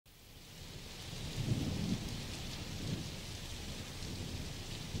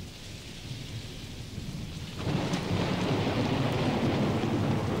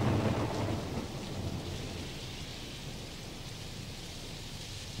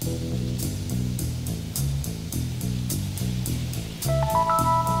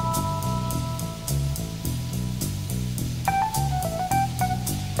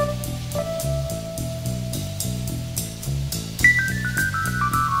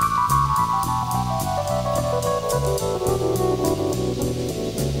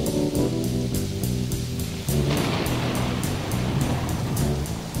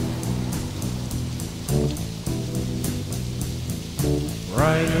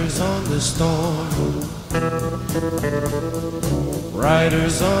Riders on the storm,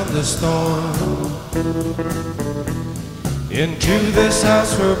 riders on the storm. Into this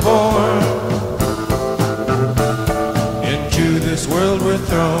house we're born, into this world we're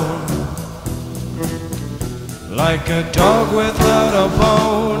thrown. Like a dog without a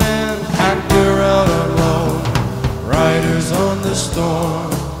bone, an actor out alone. Riders on the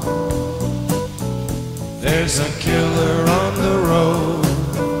storm. There's a killer on the road.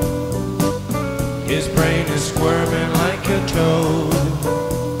 His brain is squirming like a toad.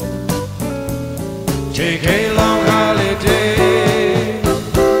 Take a long holiday.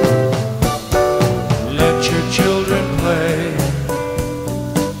 Let your children play.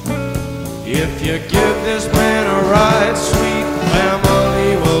 If you give this man a ride, sweet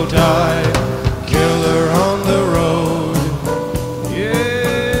family will die. Killer on the road, yeah.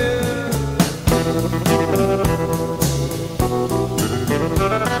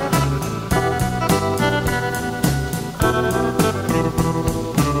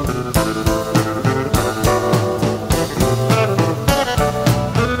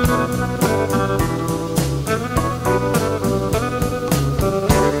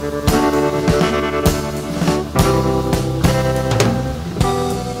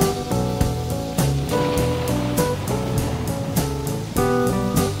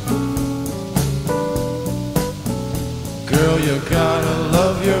 Girl, you gotta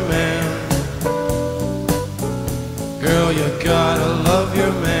love your man. Girl, you gotta love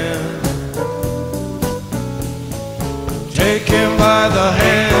your man. Take him by the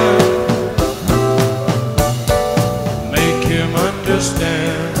hand. Make him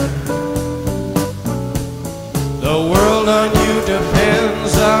understand. The world on you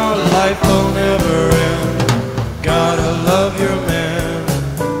depends. Our life will never end. Gotta love your man.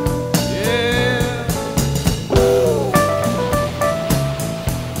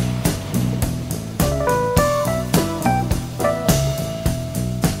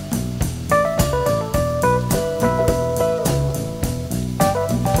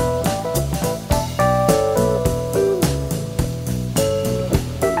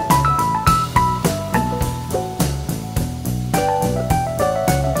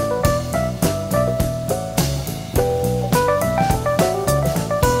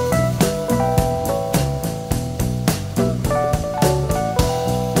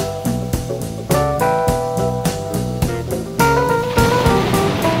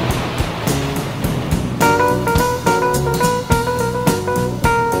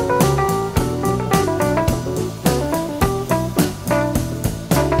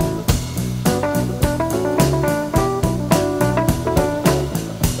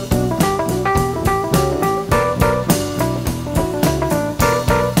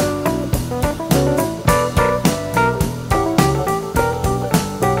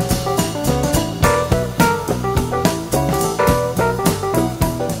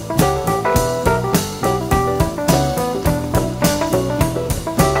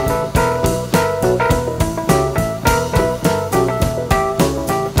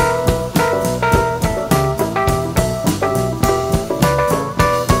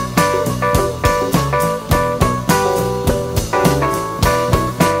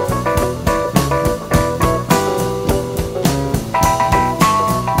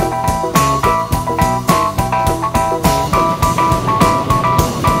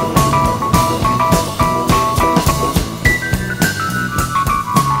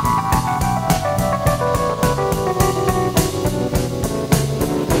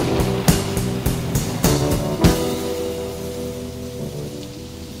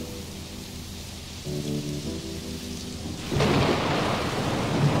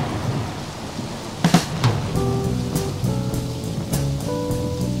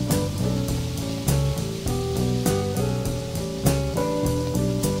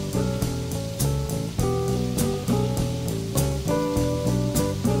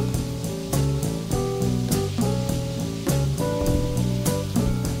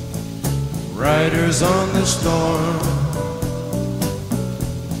 Riders on the storm,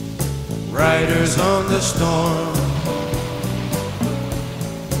 riders on the storm.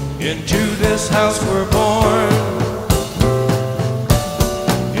 Into this house we're born,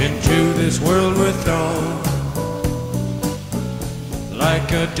 into this world we're thrown.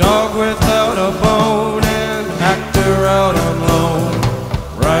 Like a dog without a bone, an actor out on loan.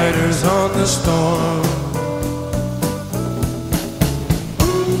 Riders on the storm.